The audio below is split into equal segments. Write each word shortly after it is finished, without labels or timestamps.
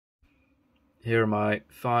Here are my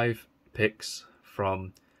 5 picks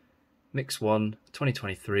from Mix 1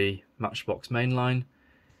 2023 Matchbox mainline.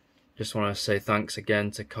 Just want to say thanks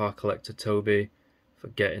again to car collector Toby for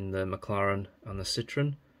getting the McLaren and the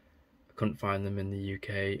Citroën. I couldn't find them in the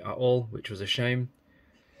UK at all, which was a shame,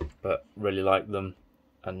 but really liked them,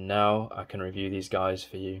 and now I can review these guys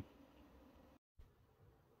for you.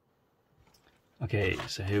 Okay,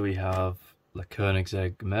 so here we have the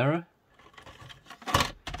Koenigsegg Gemera,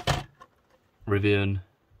 Rivian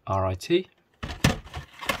R1T,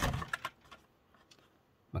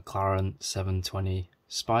 McLaren 720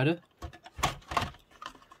 Spider,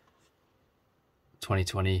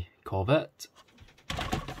 2020 Corvette,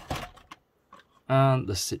 and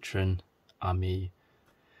the Citroën Ami.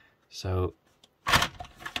 So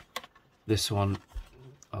this one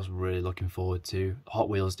I was really looking forward to. Hot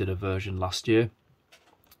Wheels did a version last year,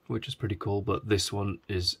 which is pretty cool, but this one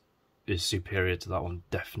is superior to that one,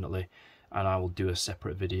 definitely, and I will do a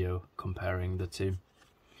separate video comparing the two.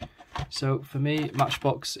 So for me,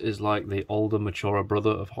 Matchbox is like the older, maturer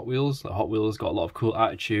brother of Hot Wheels. Like Hot Wheels got a lot of cool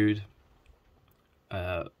attitude,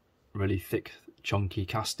 really thick, chunky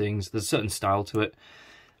castings. There's a certain style to it.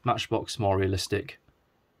 Matchbox more realistic,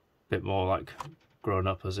 a bit more like grown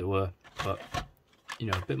up, as it were, but you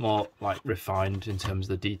know, a bit more like refined in terms of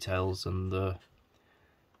the details and the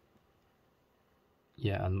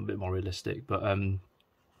and a bit more realistic. But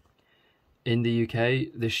in the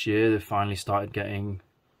UK this year, they've finally started getting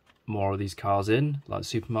more of these cars in, like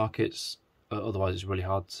supermarkets. Otherwise it's really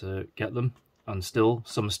hard to get them, and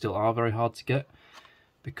some still are very hard to get,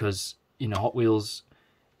 because you know, Hot Wheels,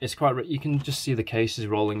 it's quite, you can just see the cases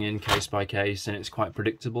rolling in case by case, and it's quite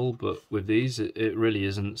predictable, but with these it really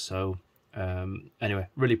isn't. So anyway,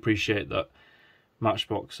 really appreciate that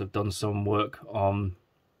Matchbox have done some work on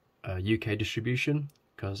UK distribution,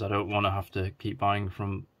 because I don't want to have to keep buying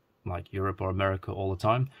from like Europe or America all the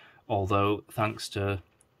time, although thanks to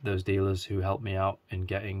those dealers who helped me out in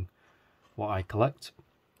getting what I collect.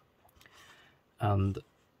 And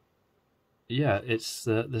yeah, it's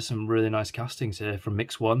there's some really nice castings here from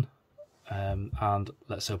Mix 1, and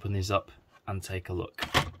let's open these up and take a look.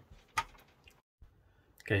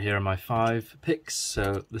 Okay, here are my 5 picks.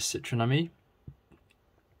 So the Citroën Ami,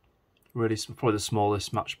 really probably the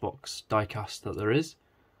smallest Matchbox diecast that there is.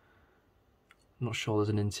 I'm not sure there's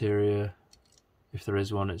an interior. If there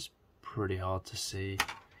is one, it's pretty hard to see.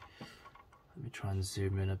 Let me try and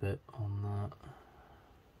zoom in a bit on that.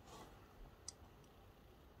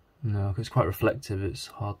 No, it's quite reflective, it's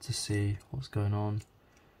hard to see what's going on,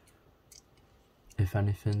 if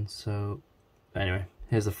anything. So anyway,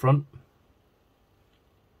 here's the front.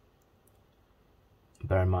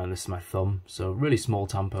 Bear in mind this is my thumb, so really small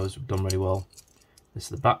tampos, have done really well. This is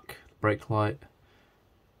the back, brake light,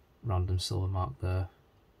 random silver mark there.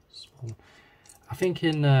 Small. I think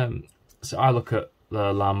in so I look at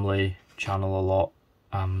the Lamley channel a lot,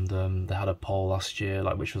 and they had a poll last year,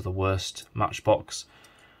 like which was the worst Matchbox.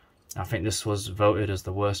 I think this was voted as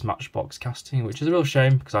the worst Matchbox casting, which is a real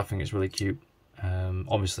shame, because I think it's really cute.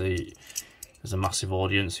 Obviously there's a massive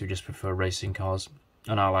audience who just prefer racing cars,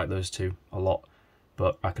 and I like those too a lot,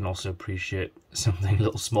 but I can also appreciate something a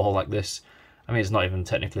little small like this. I mean, it's not even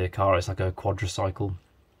technically a car, it's like a quadricycle.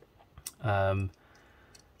 And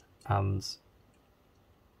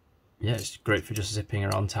yeah, it's great for just zipping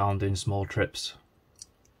around town doing small trips.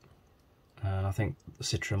 And I think the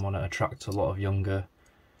Citroën want to attract a lot of younger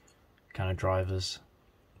kind of drivers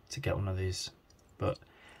to get one of these. But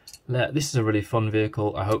this is a really fun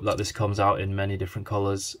vehicle. I hope that this comes out in many different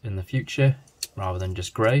colours in the future rather than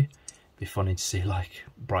just grey. Be funny to see like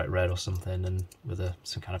bright red or something, and with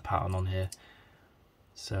some kind of pattern on here.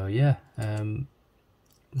 So yeah,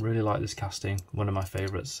 really like this casting, one of my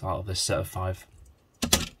favourites out of this set of 5.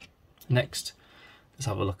 Next, let's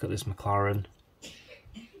have a look at this McLaren.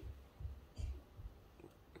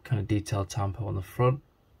 Kind of detailed tampo on the front.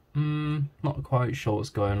 Not quite sure what's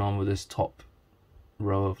going on with this top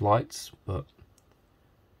row of lights, but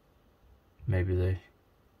maybe they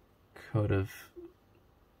could have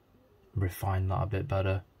refined that a bit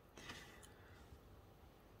better.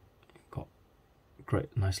 Got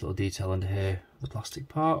great, nice little detail under here, the plastic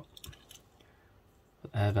part,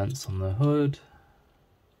 the air vents on the hood.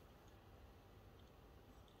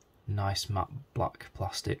 Nice matte black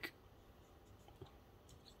plastic.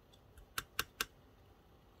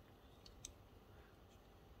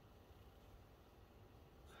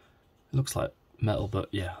 It looks like metal, but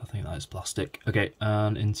yeah, I think that is plastic. Okay,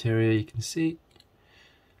 and interior, you can see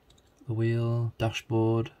the wheel,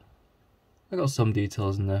 dashboard. I got some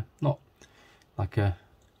details in there, not like a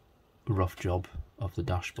rough job of the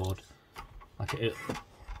dashboard. Like it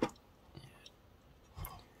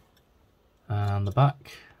And the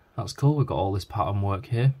back, that's cool. We've got all this pattern work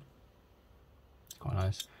here. Quite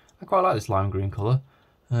nice. I quite like this lime green colour.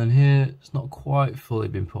 And here, it's not quite fully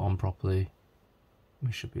been put on properly.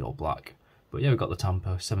 It should be all black. But yeah, we've got the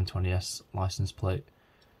Tampo 720S license plate,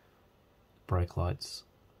 brake lights,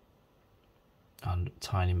 and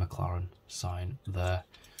tiny McLaren sign there.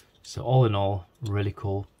 So all in all, really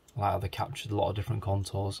cool. I like how they captured a lot of different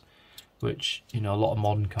contours, which, you know, a lot of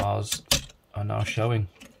modern cars are now showing.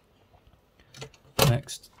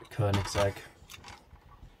 Next, Koenigsegg.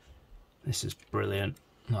 This is brilliant.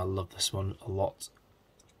 I love this one a lot.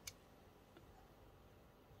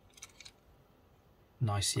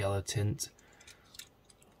 Nice yellow tint.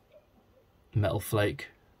 Metal flake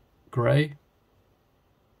grey.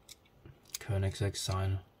 Koenigsegg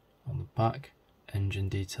sign on the back. Engine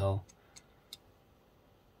detail.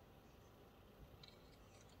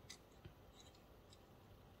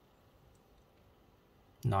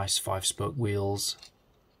 Nice 5-spoke wheels.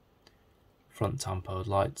 Front tampoed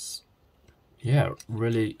lights. Yeah,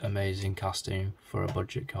 really amazing casting for a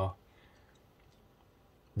budget car.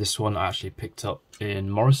 This one I actually picked up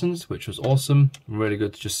in Morrison's, which was awesome. Really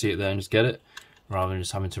good to just see it there and just get it, rather than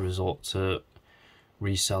just having to resort to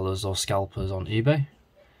resellers or scalpers on eBay.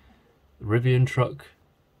 Rivian truck.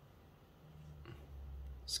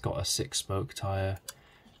 It's got a 6-spoke tyre,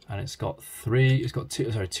 and it's got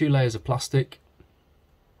two layers of plastic.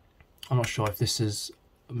 I'm not sure if this is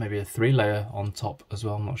maybe a 3-layer on top as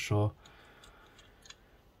well, I'm not sure.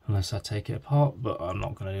 Unless I take it apart, but I'm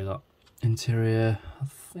not going to do that. Interior, I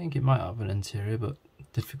think it might have an interior, but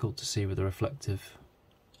difficult to see with the reflective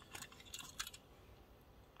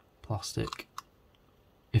plastic.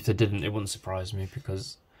 If they didn't, it wouldn't surprise me,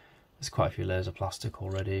 because there's quite a few layers of plastic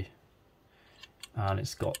already. And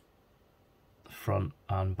it's got front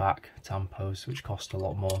and back tampos, which cost a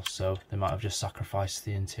lot more, so they might have just sacrificed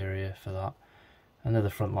the interior for that. And they're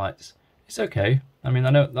the front lights. It's okay. I mean,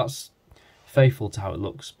 I know that's faithful to how it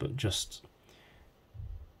looks, but just,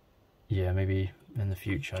 yeah, maybe in the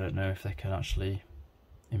future, I don't know if they can actually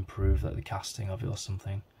improve the casting of it or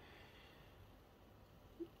something.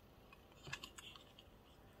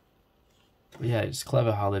 But yeah, it's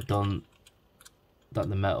clever how they've done that.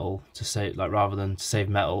 The metal, to save, like, rather than to save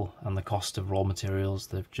metal and the cost of raw materials,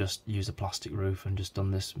 they've just used a plastic roof and just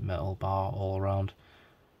done this metal bar all around.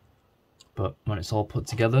 But when it's all put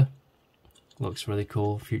together, looks really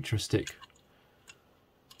cool, futuristic.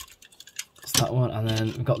 That's that one. And then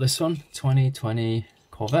we've got this one, 2020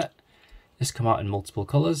 Corvette. This come out in multiple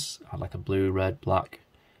colours. Had like a blue, red, black,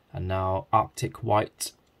 and now Arctic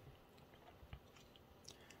white.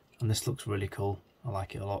 And this looks really cool. I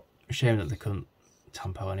like it a lot. Shame that they couldn't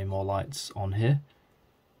tampo any more lights on here,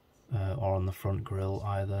 or on the front grille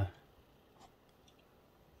either.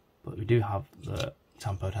 But we do have the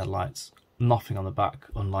tampoed headlights. Nothing on the back,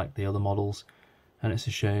 unlike the other models, and it's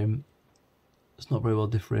a shame it's not very well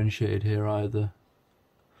differentiated here either.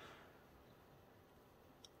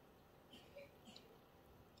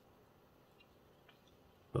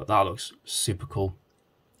 But that looks super cool.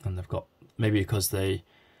 And they've got, maybe because they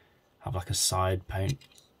have like a side paint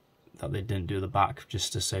that they didn't do the back,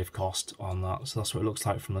 just to save cost on that. So that's what it looks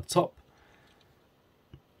like from the top.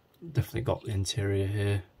 Definitely got the interior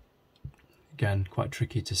here. Again, quite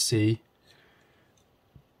tricky to see.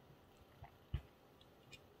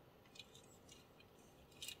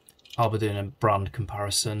 I'll be doing a brand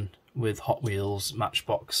comparison with Hot Wheels,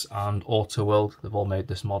 Matchbox and Autoworld. They've all made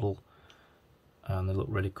this model and they look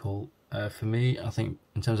really cool. For me, I think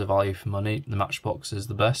in terms of value for money, the Matchbox is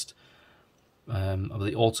the best.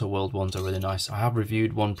 The Autoworld ones are really nice. I have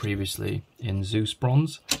reviewed one previously in Zeus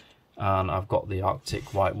Bronze, and I've got the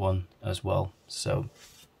Arctic white one as well, so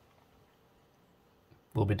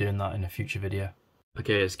we'll be doing that in a future video.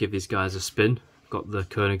 Okay, let's give these guys a spin. Got the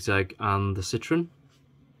Koenigsegg and the Citroën.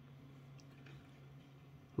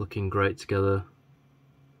 Looking great together.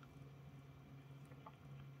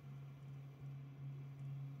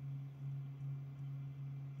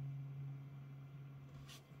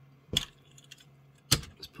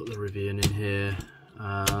 Let's put the Rivian in here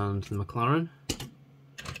and the McLaren.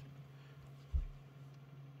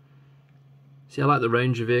 See, I like the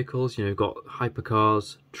range of vehicles. You know, you've got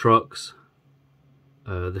hypercars, trucks,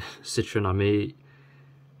 the Citroën Ami,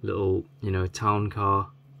 little, you know, town car.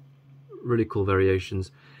 Really cool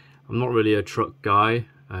variations. I'm not really a truck guy.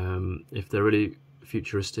 If they're really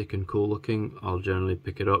futuristic and cool looking, I'll generally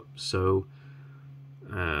pick it up. So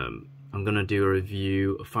I'm gonna do a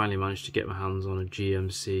review. I finally managed to get my hands on a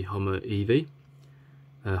GMC Hummer EV.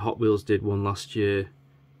 Hot Wheels did one last year,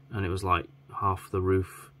 and it was like half the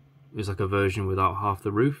roof. It was like a version without half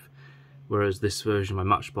the roof, whereas this version, my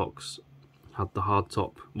Matchbox, had the hard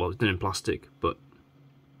top. Well, it's done in plastic, but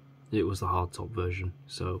it was the hard top version.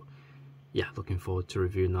 So yeah, looking forward to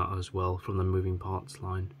reviewing that as well from the moving parts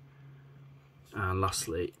line. And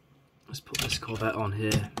lastly, let's put this Corvette on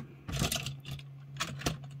here.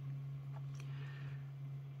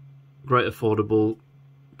 Great affordable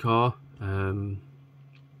car,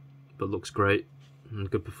 but looks great and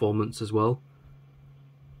good performance as well.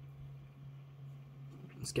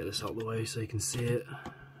 Let's get this out of the way so you can see it.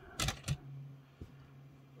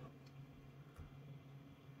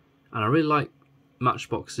 And I really like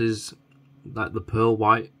Matchbox's, like the pearl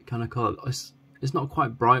white kind of colour. It's not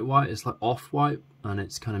quite bright white, it's like off-white, and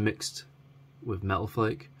it's kind of mixed with metal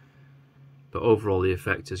flake. But overall the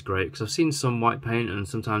effect is great, because I've seen some white paint and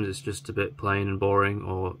sometimes it's just a bit plain and boring,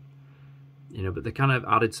 or you know, but they kind of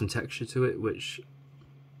added some texture to it, which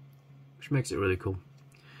makes it really cool.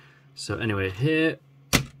 So anyway, here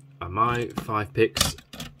are my 5 picks.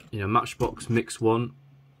 You know, Matchbox Mix 1,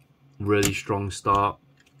 really strong start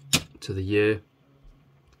to the year,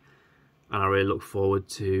 and I really look forward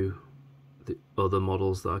to the other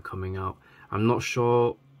models that are coming out. I'm not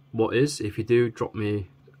sure what is. If you do, drop me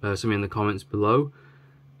something in the comments below.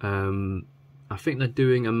 I think they're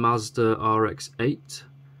doing a Mazda RX-8.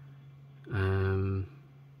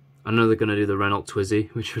 I know they're going to do the Renault Twizy,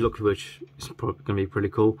 which is probably going to be pretty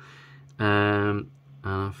cool. And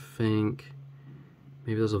I think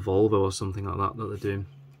maybe there's a Volvo or something like that they're doing.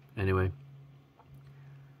 Anyway,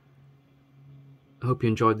 I hope you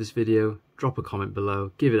enjoyed this video. Drop a comment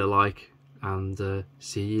below, give it a like, and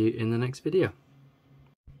see you in the next video.